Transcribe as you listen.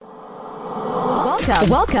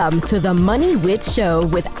Welcome to the Money Wit Show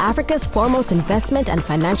with Africa's foremost investment and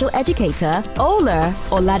financial educator, Ola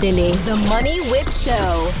Oladele. The Money Wit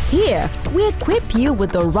Show. Here, we equip you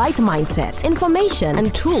with the right mindset, information,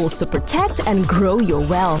 and tools to protect and grow your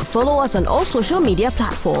wealth. Follow us on all social media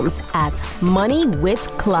platforms at Money Wit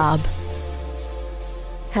Club.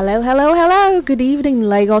 Hello. Good evening,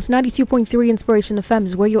 Lagos. 92.3 Inspiration FM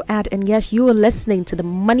is where you're at. And yes, you are listening to the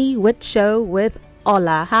Money Wit Show with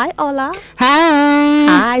Ola. Hi, Ola.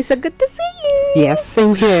 Hi. So good to see you. Yes,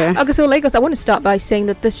 same here. Okay, so Lagos, I want to start by saying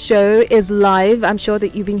that this show is live. I'm sure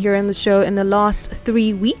that you've been hearing the show in the last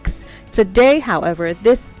 3 weeks. Today, however,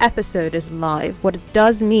 this episode is live. What it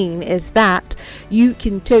does mean is that you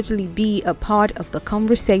can totally be a part of the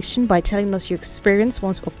conversation by telling us your experience.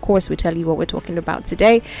 Once, of course, we tell you what we're talking about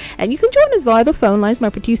today. And you can join us via the phone lines. My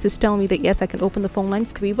producers tell me that, yes, I can open the phone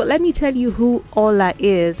lines to you. But let me tell you who Ola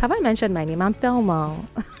is. Have I mentioned my name? I'm Thelma.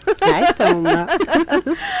 Hi, Thelma.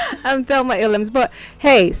 I'm Thelma Illems. But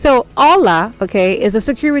hey, so Ola, okay, is a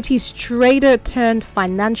securities trader turned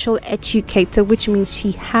financial educator, which means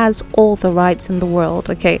she has all the rights in the world,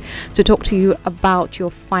 okay, to talk to you about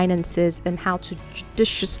your finances and how to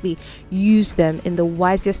judiciously use them in the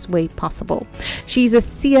wisest way possible. She's a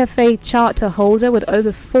CFA charter holder with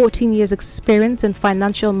over 14 years experience in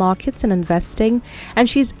financial markets and investing, and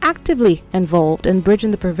she's actively involved in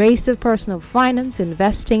bridging the pervasive personal finance,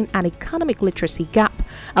 investing, and economic literacy gap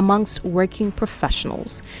amongst working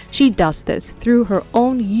professionals. She does this through her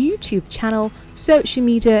own YouTube channel, social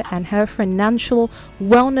media, and her financial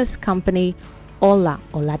wellness company,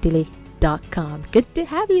 Oladele.com. Good to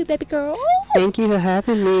have you, baby girl. Thank you for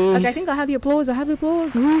having me. Okay, I think I'll have your applause.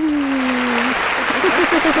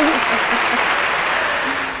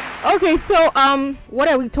 Okay, so what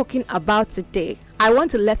are we talking about today? I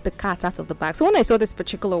want to let the cat out of the bag. So when I saw this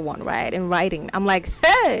particular one, right, in writing, I'm like,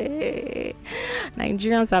 hey,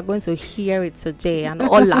 Nigerians are going to hear it today, and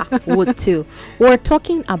Ola would too. We're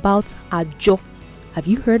talking about Ajo. Have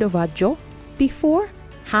you heard of Ajo before?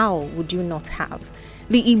 How would you not have?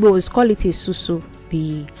 The Igbos call it a susu.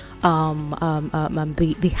 The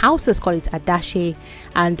Hausas call it Adache,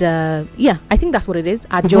 and I think that's what it is.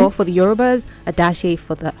 Ajo for the Yorubas, Adache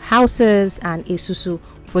for the Hausas, and Isusu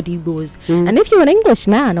for the Igbos. And if you're an English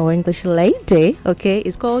man or English lady, okay,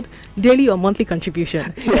 it's called daily or monthly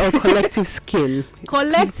contribution. Or collective skin.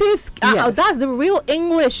 That's the real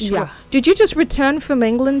English. Yeah. Did you just return from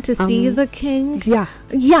England to see the king? Yeah.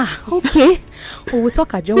 Okay. Well, we'll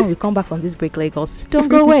talk Ajo when we come back from this break, Lagos. Don't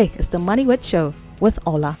go away. It's the Money Wit Show with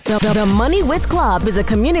Ola. The Money Wit Club is a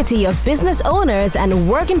community of business owners and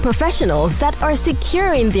working professionals that are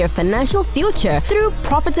securing their financial future through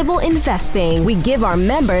profitable investing. We give our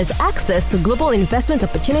members access to global investment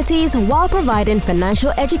opportunities while providing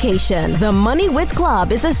financial education. The Money Wit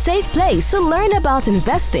Club is a safe place to learn about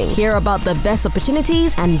investing, hear about the best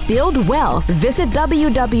opportunities, and build wealth. Visit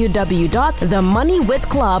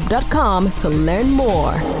www.themoneywitclub.com to learn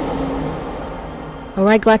more. All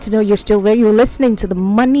right, glad to know you're still there. You're listening to the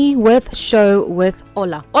Money With Show with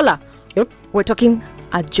Ola. Ola. Yep. We're talking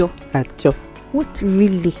Ajo. Ajo. What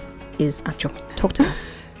really is Ajo? Talk to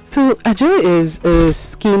us. So Ajo is a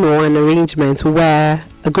scheme or an arrangement where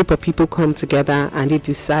a group of people come together and they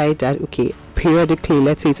decide that, okay, periodically,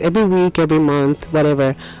 let's say it's every week, every month,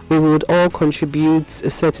 whatever, we would all contribute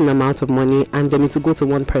a certain amount of money, and then it will go to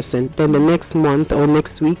one person. Then the next month or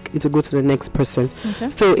next week, it will go to the next person.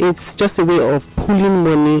 Okay. So it's just a way of pooling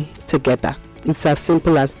money together. It's as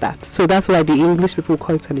simple as that. So that's why the English people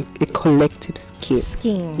call it a collective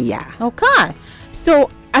scheme. Yeah. Okay.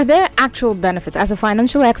 So are there actual benefits as a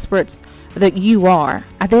financial expert that you are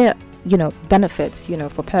there benefits,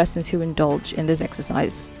 for persons who indulge in this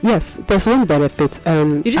exercise? Yes, there's one benefit.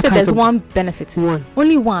 You just said there's one benefit. One.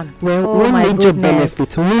 Only one. Well, one major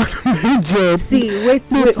benefit. One major. See, wait,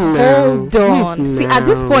 hold on. See, at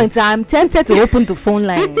this point, I'm tempted to open the phone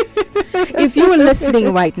lines. If you were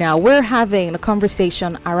listening right now, we're having a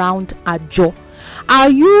conversation around Ajo. Are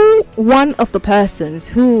you one of the persons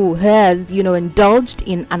who has, indulged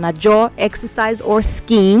in an Ajo exercise or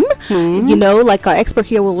scheme, like our expert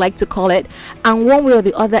here would like to call it, and one way or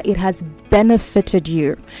the other it has benefited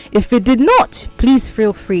you? If it did not, please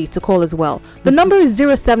feel free to call as well. The number is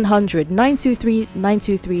 0700 923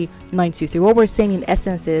 923 923. What we're saying in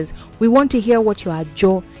essence is we want to hear what your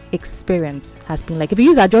Ajo experience has been like. If you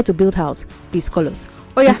use Ajo to build house, please call us.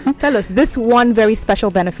 Oh yeah, tell us this one very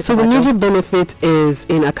special benefit. So the major benefit is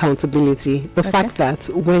in accountability. The fact that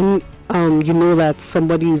when you know that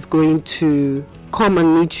somebody is going to come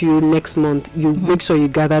and meet you next month, you make sure you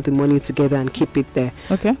gather the money together and keep it there.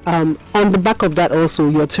 Okay. On the back of that also,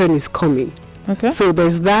 your turn is coming. Okay. So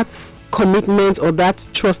there's that commitment or that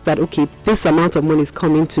trust that, okay, this amount of money is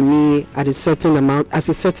coming to me at a certain amount at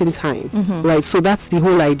a certain time, right? So that's the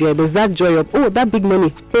whole idea. There's that joy of, oh, that big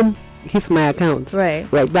money, boom, hits my account. Right.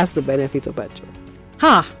 That's the benefit of Ajo.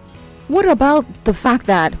 What about the fact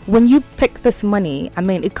that when you pick this money, I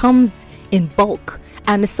mean, it comes in bulk,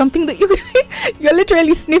 and it's something that you're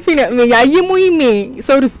literally sniffing at me, me,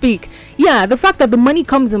 so to speak. Yeah, the fact that the money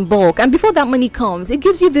comes in bulk, and before that money comes, it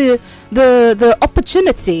gives you the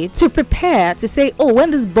opportunity to prepare to say, oh,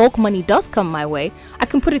 when this bulk money does come my way, I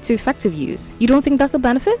can put it to effective use. You don't think that's a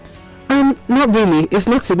benefit? Not really. It's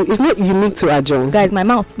not unique to Ajo. Guys, my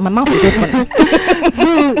mouth is open.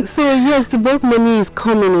 so yes, the bulk money is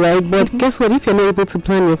coming, right? But guess what? If you're not able to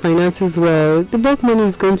plan your finances well, the bulk money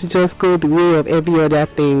is going to just go the way of every other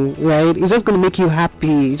thing, right? It's just going to make you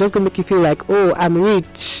happy. It's just going to make you feel like, oh, I'm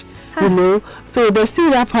rich. You know, so there's still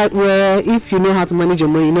that part where if you know how to manage your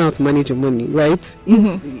money, you know how to manage your money, right?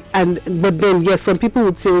 But then yes, some people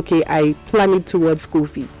would say, okay, I plan it towards school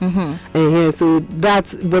fees, so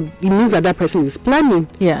but it means that person is planning.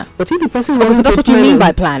 Yeah. But if the person so that's what you mean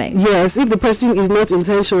by planning. Yes, if the person is not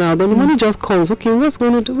intentional, then the money just comes. Okay, what's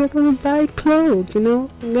going to do? We're going to buy clothes. You know,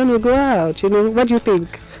 we're going to go out. You know, what do you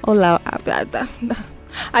think?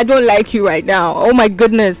 I don't like you right now. Oh my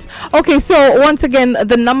goodness. Okay, so once again,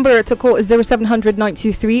 the number to call is 0700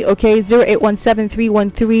 923. Okay,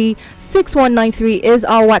 0817-313-6193 is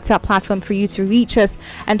our WhatsApp platform for you to reach us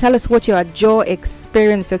and tell us what your Ajo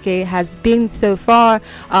experience, okay, has been so far.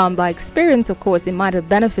 By experience, of course, it might have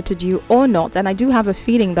benefited you or not. And I do have a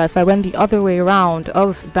feeling that if I went the other way around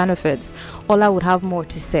of benefits, Ola would have more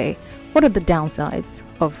to say. What are the downsides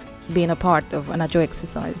of being a part of an Ajo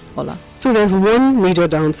exercise, Ola? So there's one major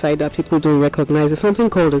downside that people don't recognize. It's something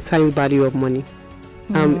called the time value of money.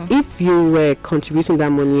 If you were contributing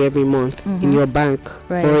that money every month in your bank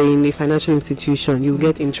or in a financial institution, you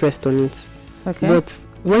get interest on it. Okay. But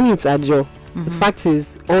when it's Ajo, the fact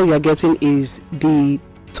is all you're getting is the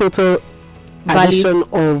total addition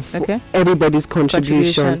of everybody's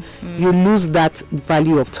contribution. You lose that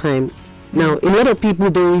value of time. Now, a lot of people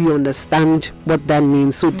don't really understand what that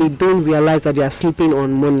means, so they don't realize that they are sleeping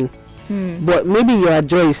on money. But maybe your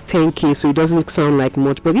Ajo is 10k, so it doesn't sound like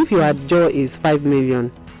much. But if your Ajo is 5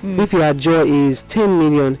 million, if your Ajo is 10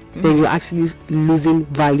 million, then you're actually losing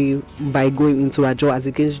value by going into Ajo as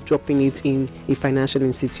against dropping it in a financial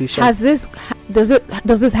institution. Does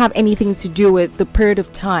this have anything to do with the period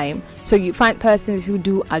of time? So you find persons who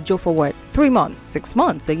do Ajo for what? 3 months, 6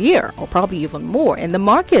 months, a year, or probably even more in the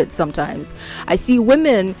market sometimes. I see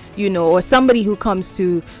women, or somebody who comes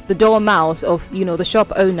to the doormouth of, the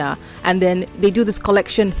shop owner, and then they do this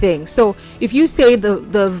collection thing. So if you say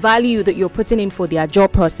the value that you're putting in for the Ajo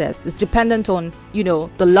process is dependent on,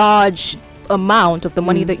 the large amount of the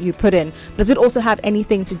money that you put in, does it also have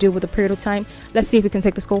anything to do with the period of time? Let's see if we can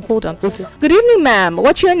take this call. Hold on. Okay. Good evening, ma'am.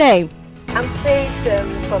 What's your name? I'm Faith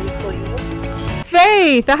from Koyu.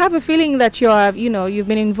 Faith, I have a feeling that you've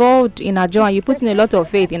been involved in Ajo and you put in a lot of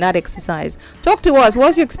faith in that exercise. Talk to us.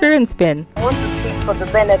 What's your experience been? I want to speak for the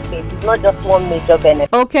benefit. It's not just one major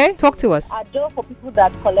benefit. Okay, talk to us. Ajo for people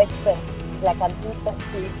that collect like an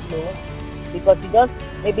interest-free loan, because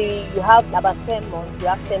maybe you have about 10 months, you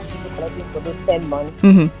have 10 people collecting for those 10 months.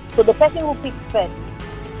 So the person who picks first,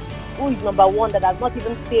 who is number one, that has not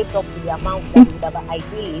even saved up to the amount that he would have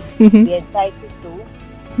ideally be entitled to,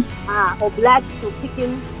 are obliged to pick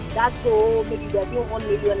in that, so maybe they're doing 1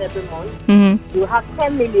 million every month. You have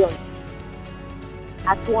 10 million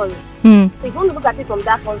at once. So if you want to look at it from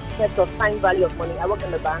that concept of time value of money, I work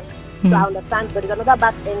in the bank, so I understand, but there's another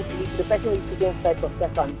back end to it, the person who is picking first or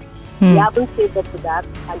second. They haven't saved up to that,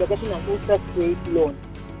 and they're getting an interest rate loan.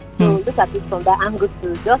 So look at it from that angle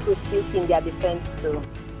too, just to speak in their defense too.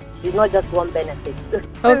 It's not just one benefit.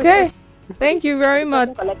 Okay. Thank you very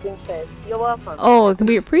much. Collecting first. You're welcome. Oh,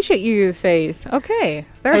 we appreciate you, Faith. Okay.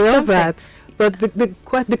 There's I love something. that. But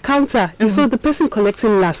the counter is so the person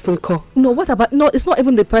collecting last will call. No, it's not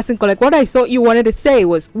even the person collect. What I thought you wanted to say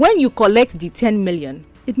was when you collect the 10 million,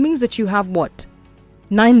 it means that you have what?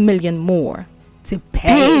 9 million more to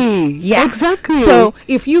pay. Yeah, exactly. So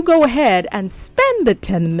if you go ahead and spend the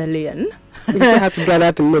 10 million, you have to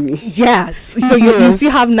gather the money. Yes. So you still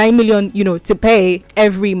have 9 million, to pay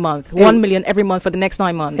every month. 1 million every month for the next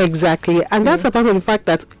 9 months. Exactly. And that's apart from the fact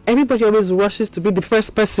that everybody always rushes to be the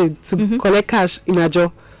first person to collect cash in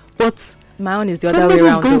Ajo. But my own is the other way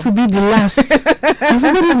around. Somebody's going to be the last. And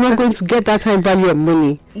somebody is not going to get that time value of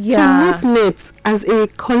money. Yeah. So net as a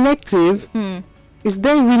collective, Is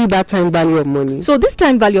there really that time value of money? So this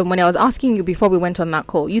time value of money, I was asking you before we went on that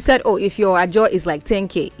call. You said, oh, if your ajo is like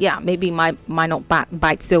 10K, yeah, maybe it might not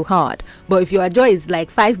bite so hard. But if your ajo is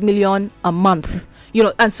like 5 million a month,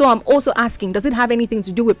 and so I'm also asking, does it have anything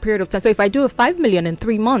to do with period of time? So if I do a 5 million in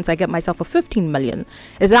 3 months, I get myself a 15 million.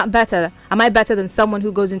 Is that better? Am I better than someone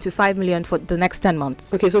who goes into 5 million for the next 10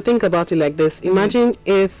 months? Okay, so think about it like this. Imagine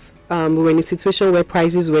if we were in a situation where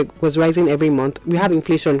prices was rising every month. We have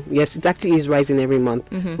inflation. Yes, it actually is rising every month,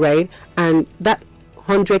 right? And that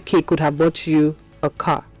 100K could have bought you a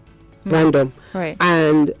car, random. Right.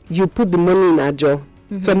 And you put the money in Ajo.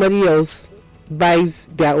 Somebody else buys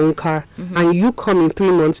their own car, and you come in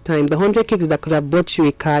 3 months' time. The 100K that could have bought you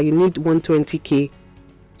a car, you need 120K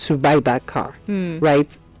to buy that car,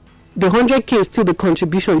 right? The 100K is still the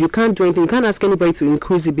contribution. You can't do anything. You can't ask anybody to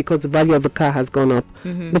increase it because the value of the car has gone up.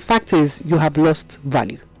 The fact is, you have lost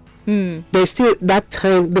value. There's still that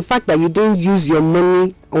time. The fact that you didn't use your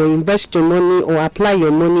money or invest your money or apply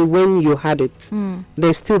your money when you had it,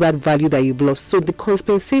 there's still that value that you've lost. So the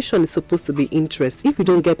compensation is supposed to be interest. If you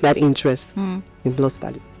don't get that interest, you've lost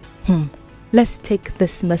value. Let's take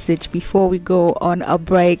this message before we go on a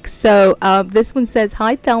break. So this one says,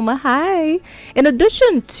 hi Thelma, hi. In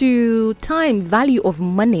addition to time value of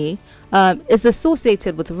money is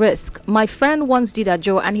associated with risk. My friend once did a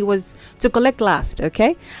job and he was to collect last,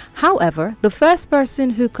 okay? However, the first person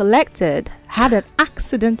who collected had an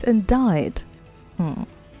accident and died.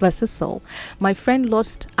 Bless his soul. My friend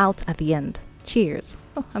lost out at the end. Cheers.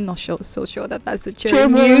 Oh, I'm not so sure that's a cheery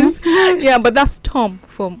news. Yeah, but that's Tom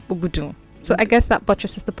from Ogudu. So I guess that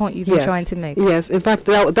buttresses the point you've been trying to make. Yes, in fact,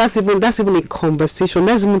 that's even a conversation.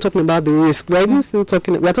 That's even talking about the risk, right?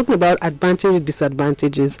 We're talking about advantages,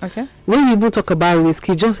 disadvantages. Okay. When you even talk about risk,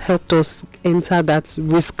 he just helped us enter that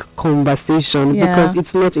risk conversation because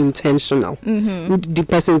it's not intentional. The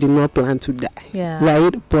person did not plan to die,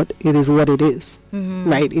 right? But it is what it is,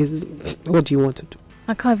 right? What do you want to do?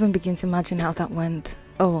 I can't even begin to imagine how that went.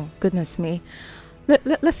 Oh, goodness me.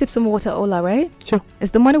 Let's sip some water, Ola, right? Sure. It's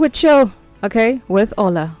the Money With Show. Okay, with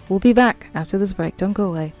Ola. We'll be back after this break. Don't go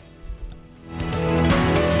away.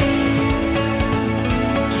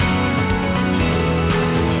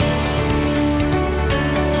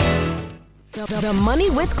 The Money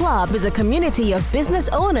With Club is a community of business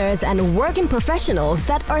owners and working professionals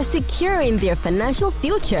that are securing their financial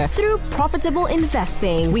future through profitable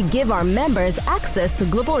investing. We give our members access to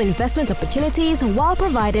global investment opportunities while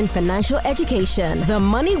providing financial education. The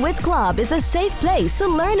Money With Club is a safe place to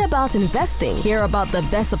learn about investing, hear about the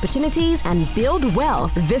best opportunities, and build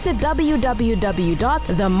wealth. Visit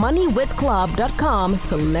www.themoneywithclub.com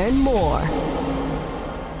to learn more.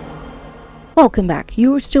 Welcome back.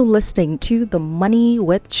 You're still listening to the Money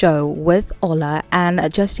With Show with Ola,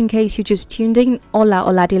 and just in case you just tuned in, Ola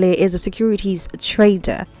Oladile is a securities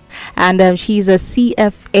trader, and she's a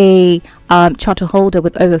CFA charter holder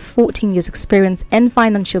with over 14 years experience in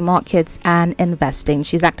financial markets and investing.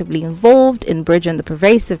 She's actively involved in bridging the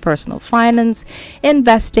pervasive personal finance,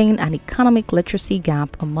 investing, and economic literacy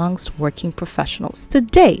gap amongst working professionals.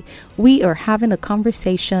 Today, we are having a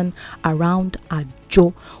conversation around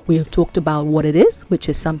we have talked about what it is, which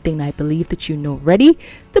is something I believe that you know already.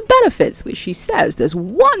 The benefits, which she says there's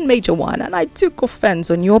one major one, and I took offense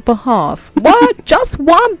on your behalf. What? Just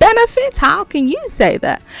one benefit? How can you say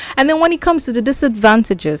that? And then when it comes to the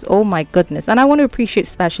disadvantages, oh my goodness. And I want to appreciate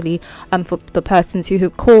especially for the persons who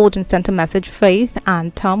have called and sent a message, Faith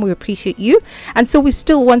and Tom. We appreciate you. And so we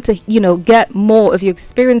still want to, get more of your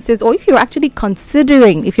experiences, or if you're actually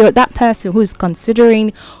considering, if you're that person who's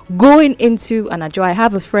considering going into an adjournment. I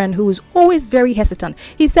have a friend who is always very hesitant.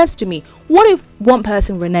 He says to me, what if one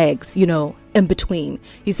person reneges, in between?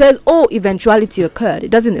 He says, eventuality occurred.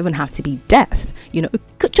 It doesn't even have to be death.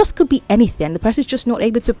 It could be anything. The person's just not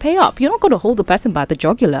able to pay up. You're not going to hold the person by the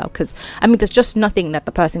jugular because, there's just nothing that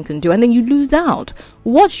the person can do. And then you lose out.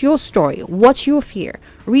 What's your story? What's your fear?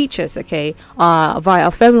 Reach us, okay, via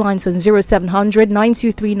our phone lines on 0700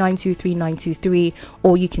 923 923 923,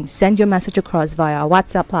 or you can send your message across via our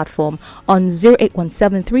WhatsApp platform on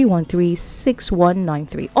 0817 313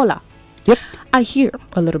 6193. Hola. Yep. I hear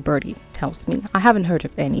a little birdie tells me. I haven't heard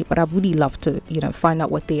of any, but I really love to, find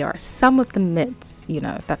out what they are. Some of the myths,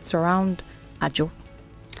 that surround Ajo.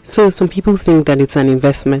 So some people think that it's an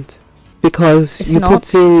investment because It's you not.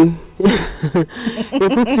 put in you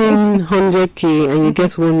put in 100K and you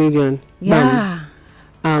get 1 million. Yeah.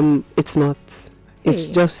 Bam. It's not. It's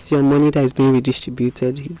Hey. just your money that is being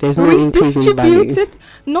redistributed. There's no increase in value. Redistributed,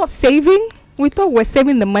 not saving. We thought we're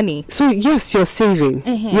saving the money. So yes, you're saving.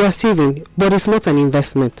 You are saving, but it's not an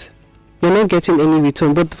investment. you're not getting any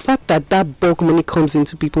return. But the fact that that bulk money comes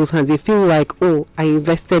into people's hands, they feel like, oh, I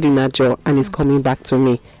invested in that job and it's coming back to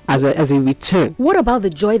me as a return. What about the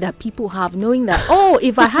joy that people have knowing that, oh,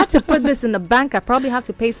 if I had to put this in the bank, I probably have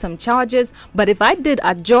to pay some charges. But if I did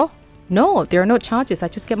a job, no, there are no charges. I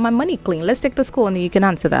just get my money clean. Let's take this call and then you can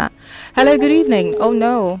answer that. Hello, good evening. Oh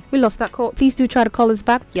no, we lost that call. Please do try to call us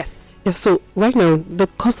back. Yes. Yeah, so right now, the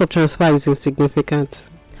cost of transfer is insignificant.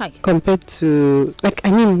 Hi. Compared to, like,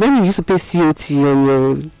 I mean, when you used to pay COT on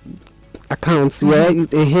your accounts,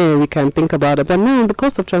 here we can think about it. But no, the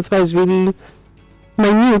cost of transfer is really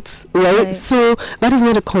minute, right? So that is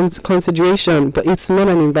not a consideration, but it's not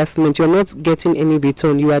an investment. You're not getting any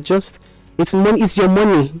return. You are just, it's money. It's your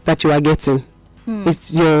money that you are getting.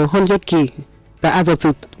 It's your 100K that adds up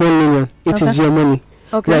to 1 million. It is your money.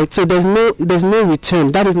 Okay. Right. So there's no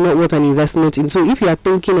return. That is not what an investment is. So if you are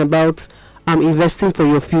thinking about investing for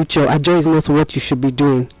your future, Ajo is not what you should be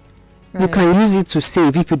doing. Right. You can use it to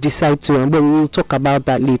save if you decide to, but we will talk about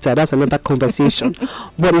that later. That's another conversation.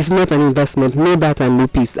 But it's not an investment. No that and no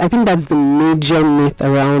peace. I think that's the major myth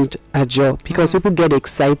around Ajo, because people get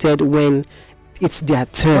excited when it's their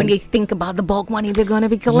turn. When they think about the bulk money they're going to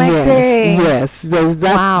be collecting. Yes, there's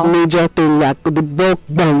that major thing, like the bulk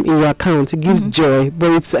in your account. It gives joy,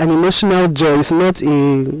 but it's an emotional joy. It's not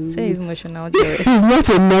a... Say emotional joy. It's not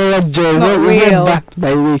a moral joy. Not it's real. not backed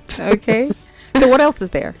by weight. Okay. So what else is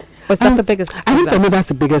there? Was that the biggest? I think that's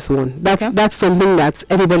the biggest one. That's something that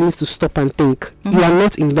everybody needs to stop and think. You are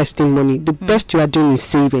not investing money. The best you are doing is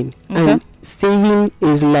saving. And saving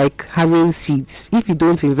is like having seeds. If you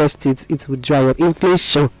don't invest it, it will dry up.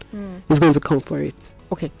 Inflation is going to come for it.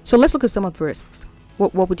 Okay, so let's look at some of the risks.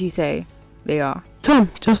 What would you say they are? Tom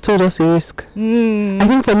just told us a risk. I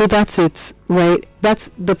think for me that's it, right? That's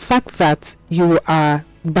the fact that you are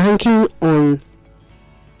banking on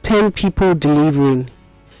 10 people delivering.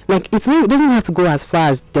 Like, it doesn't have to go as far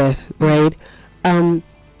as death, right?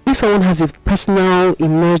 If someone has a personal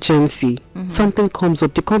emergency, something comes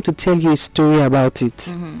up, they come to tell you a story about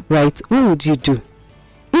it, right? What would you do?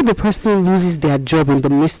 If the person loses their job in the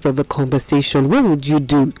midst of the conversation, what would you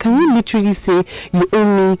do? Can you literally say you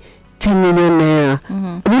owe me 10 million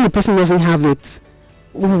naira when the person doesn't have it?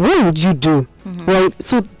 What would you do? Right?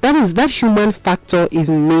 So that human factor is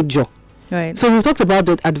major. Right. So we talked about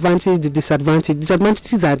the advantage, the disadvantage.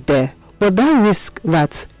 Disadvantages are there, but that risk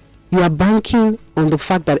that you are banking on the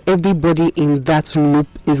fact that everybody in that loop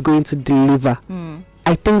is going to deliver.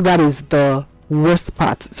 I think that is the worst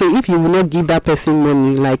part. So if you will not give that person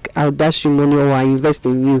money, like I'll dash you money or I invest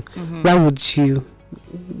in you, why would you?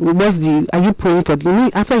 Are you praying for?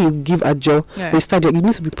 After you give a job, you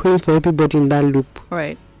need to be praying for everybody in that loop,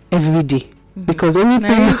 right? Every day. Because anything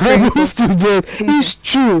that happens to them is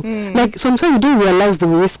true. Like sometimes we don't realize the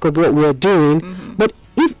risk of what we're doing, but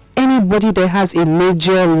if anybody that has a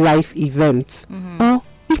major life event, or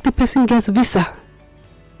if the person gets visa,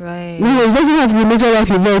 right? No, it doesn't have to be a major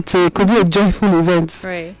life event, so it could be a joyful event.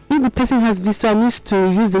 Right. If the person has visa, needs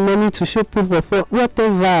to use the money to show proof of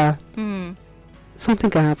whatever, something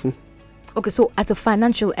can happen. Okay, so as a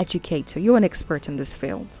financial educator, you're an expert in this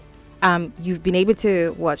field. You've been able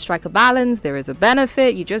to strike a balance. There is a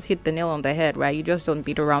benefit. You just hit the nail on the head, right? You just don't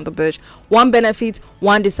beat around the bush. One benefit,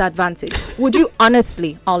 one disadvantage. Would you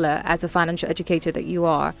honestly, Ola, as a financial educator that you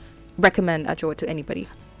are, recommend Ajo to anybody?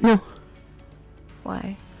 No.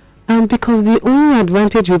 Why? Because the only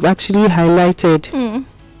advantage you've actually highlighted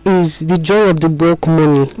is the joy of the bulk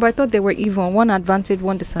money. But I thought they were even. One advantage,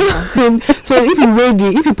 one disadvantage. So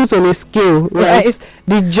if you put on a scale, right,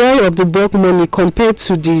 the joy of the bulk money compared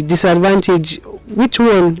to the disadvantage, which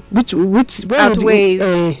one outweighs?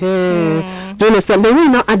 Do you understand? They will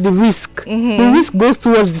not add the risk. The risk goes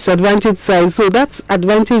towards disadvantage side. So that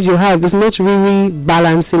advantage you have is not really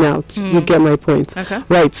balancing out. You get my point? Okay.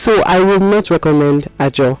 Right. So I would not recommend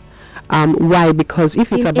Ajo. Why? Because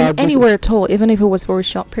if it's about anywhere at all, even if it was for a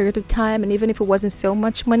short period of time, and even if it wasn't so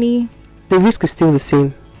much money, the risk is still the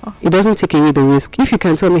same. It doesn't take away the risk. If you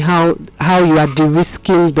can tell me how you are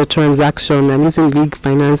de-risking the transaction, I'm using big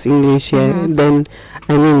finance English here, then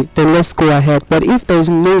let's go ahead. But if there is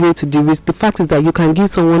no way to de-risk, the fact is that you can give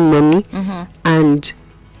someone money and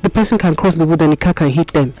the person can cross the road and the car can hit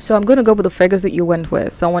them. So I'm going to go with the figures that you went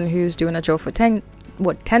with. Someone who's doing a job for 10,000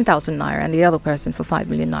 naira and the other person for 5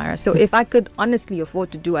 million naira. So if I could honestly afford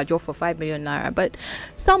to do a job for 5 million naira, but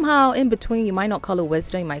somehow in between, you might not call it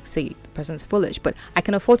wisdom, you might say the person's foolish, but I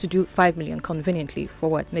can afford to do 5 million conveniently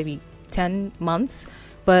for maybe 10 months.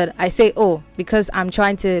 But I say, because I'm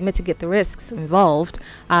trying to mitigate the risks involved,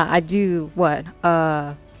 I do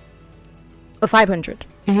a 500.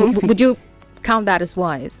 Would you count that as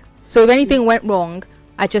wise? So if anything went wrong,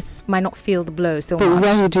 I just might not feel the blow so But much.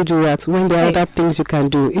 why would you do that when there are Hey. other things you can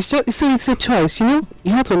do? It's just it's a choice. You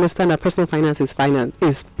have to understand that personal finance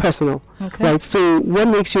is personal, Okay. right? So what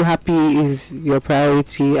makes you happy is your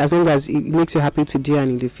priority. As long as it makes you happy today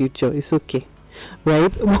and in the future, it's okay,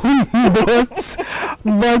 right?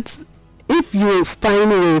 but if you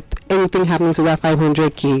find with anything happening to that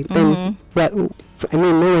 500k, then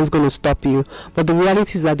no one's going to stop you. But the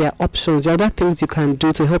reality is that there are options. There are other things you can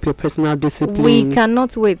do to help your personal discipline. We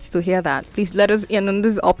cannot wait to hear that. Please let us in on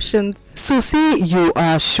these options. So say you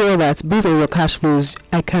are sure that based on your cash flows,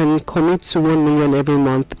 I can commit to 1 million every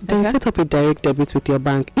month. Then Okay. set up a direct debit with your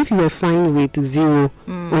bank. If you were fine with 0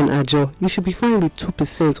 on Ajo, you should be fine with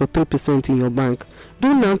 2% or 3% in your bank.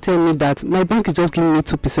 Don't now tell me that my bank is just giving me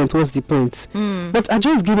 2%. What's the point? But Ajo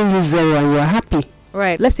is giving you 0 and you're happy.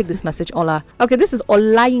 Right, let's take this message, Ola. Okay, this is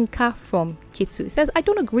Olayinka from Kitu. It says, I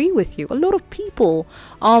don't agree with you. A lot of people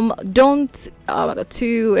don't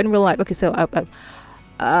in real life. Okay, so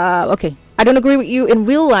okay, I don't agree with you. In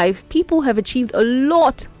real life, people have achieved a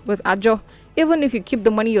lot with Ajo. Even if you keep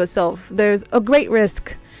the money yourself, there's a great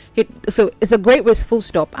risk. So it's a great risk, full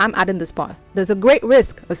stop. I'm adding this part. There's a great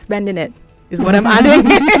risk of spending it, is what I'm adding.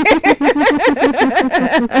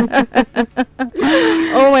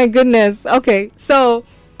 Oh my goodness. Okay, so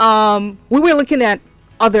we were looking at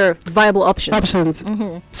other viable options.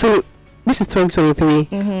 So this is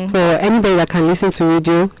 2023. For anybody that can listen to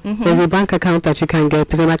radio, there's a bank account that you can get.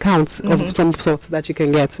 There's an account of some sort that you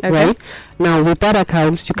can get, Okay. right? Now with that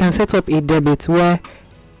account, you can set up a debit where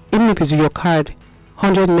even if it's your card,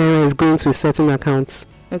 100 naira is going to a certain account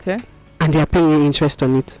Okay. and they are paying you interest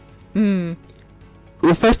on it.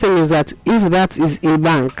 The first thing is that if that is a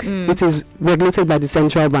bank, it is regulated by the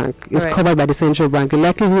central bank. It's Right. covered by the central bank. The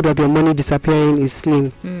likelihood of your money disappearing is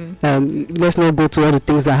slim. Let's not go to all the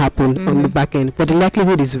things that happen on the back end, but the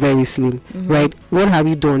likelihood is very slim, right? What have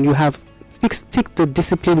you done? You have ticked the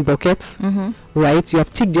discipline bucket, right? You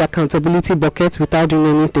have ticked the accountability bucket without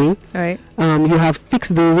doing anything. All right. You have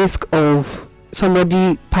fixed the risk of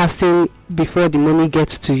somebody passing before the money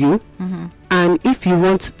gets to you. And if you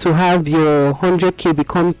want to have your 100k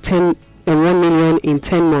become 1 million in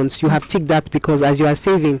 10 months, you have ticked that, because as you are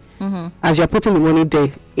saving, as you are putting the money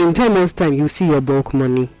there, in 10 months time you see your bulk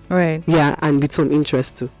money. Right. Yeah, and with some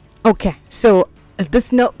interest too. Okay, so at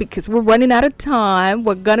this note, because we're running out of time,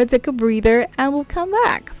 we're gonna take a breather and we'll come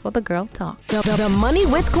back for the girl talk. The Money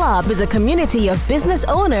Wits Club is a community of business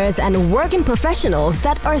owners and working professionals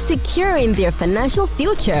that are securing their financial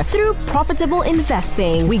future through profitable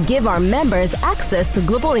investing. We give our members access to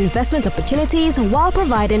global investment opportunities while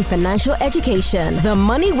providing financial education. The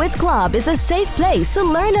Money Wits Club is a safe place to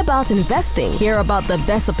learn about investing, hear about the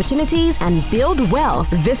best opportunities, and build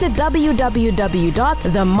wealth. Visit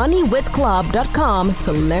www.themoneywitsclub.com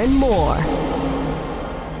to learn more.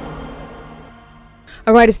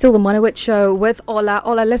 All right, it's still the Money Wit Show with Ola.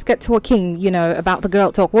 Ola, let's get talking, about the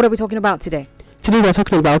girl talk. What are we talking about today? Today we're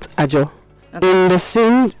talking about Ajo. In the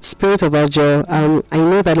same spirit of Ajo, I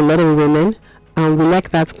know that a lot of women we like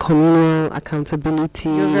that communal accountability.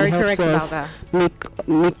 You're very helps correct us about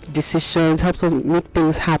make decisions, helps us make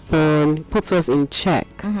things happen, puts us in check,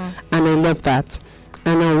 and I love that.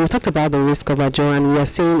 And we talked about the risk of Ajo, and we are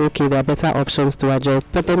saying, okay, there are better options to Ajo.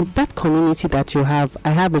 But then that community that you have, I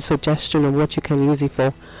have a suggestion of what you can use it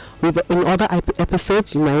for. In other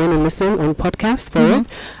episodes, you might want to listen on podcast for it.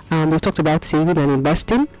 We've talked about saving and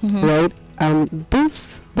investing, right?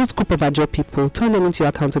 Those group of Ajo people, turn them into your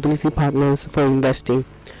accountability partners for investing.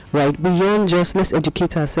 Right, beyond just let's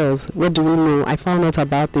educate ourselves. What do we know? I found out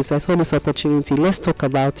about this. I saw this opportunity. Let's talk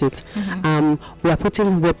about it. We're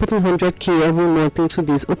putting 100k every month into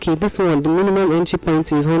this. Okay, this one, the minimum entry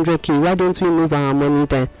point is 100k. Why don't we move our money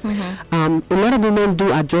there? A lot of women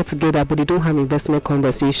do Ajo together, but they don't have investment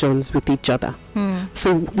conversations with each other.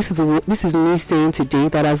 So this is me saying today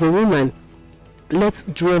that as a woman, let's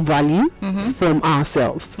draw value from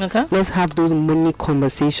ourselves. Okay. Let's have those money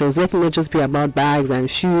conversations. Let it not just be about bags and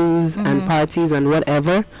shoes and parties and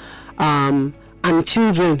whatever. And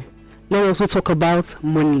children, let's also talk about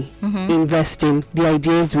money, investing, the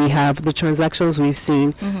ideas we have, the transactions we've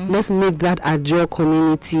seen. Let's make that Ajo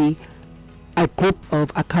community a group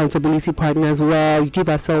of accountability partners where we give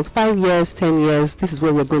ourselves 5 years, 10 years. This is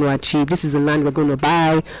what we're going to achieve. This is the land we're going to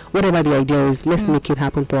buy. Whatever the idea is, let's make it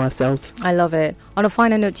happen for ourselves. I love it. On a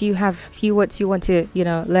final note, do you have a few words you want to,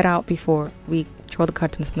 let out before we draw the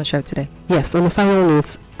curtains on the show today? Yes, on the final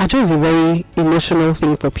note, Ajo is a very emotional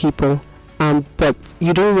thing for people. But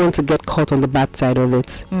you don't want to get caught on the bad side of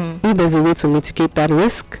it. If there's a way to mitigate that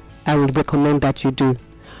risk, I would recommend that you do.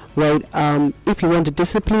 Right? If you want the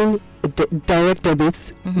discipline, direct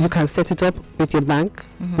debits. You can set it up with your bank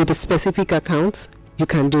with a specific account. You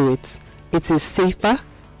can do it. It is safer.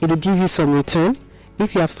 It will give you some return.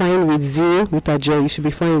 If you are fine with 0 with a joy, you should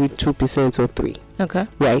be fine with 2% or 3%. Okay.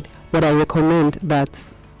 Right. But I recommend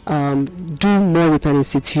that do more with an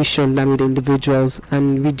institution than with individuals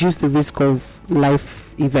and reduce the risk of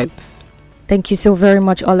life events. Thank you so very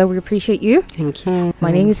much, Ola. We appreciate you. Thank you.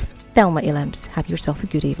 My name is Thelma Illems. Have yourself a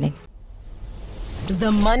good evening.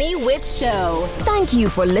 The Money Wit Show. Thank you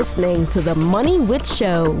for listening to The Money Wit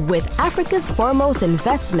Show with Africa's foremost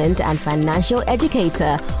investment and financial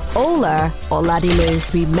educator, Ola Oladile.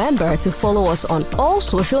 Remember to follow us on all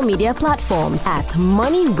social media platforms at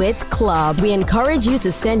Money Wit Club. We encourage you to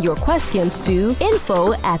send your questions to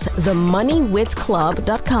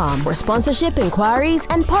info@themoneywitclub.com. For sponsorship inquiries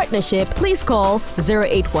and partnership, please call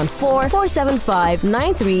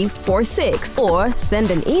 0814-475-9346 or send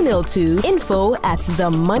an email to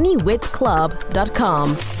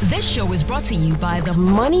info@themoneywitclub.com. This show is brought to you by the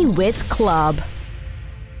Money Wit Club.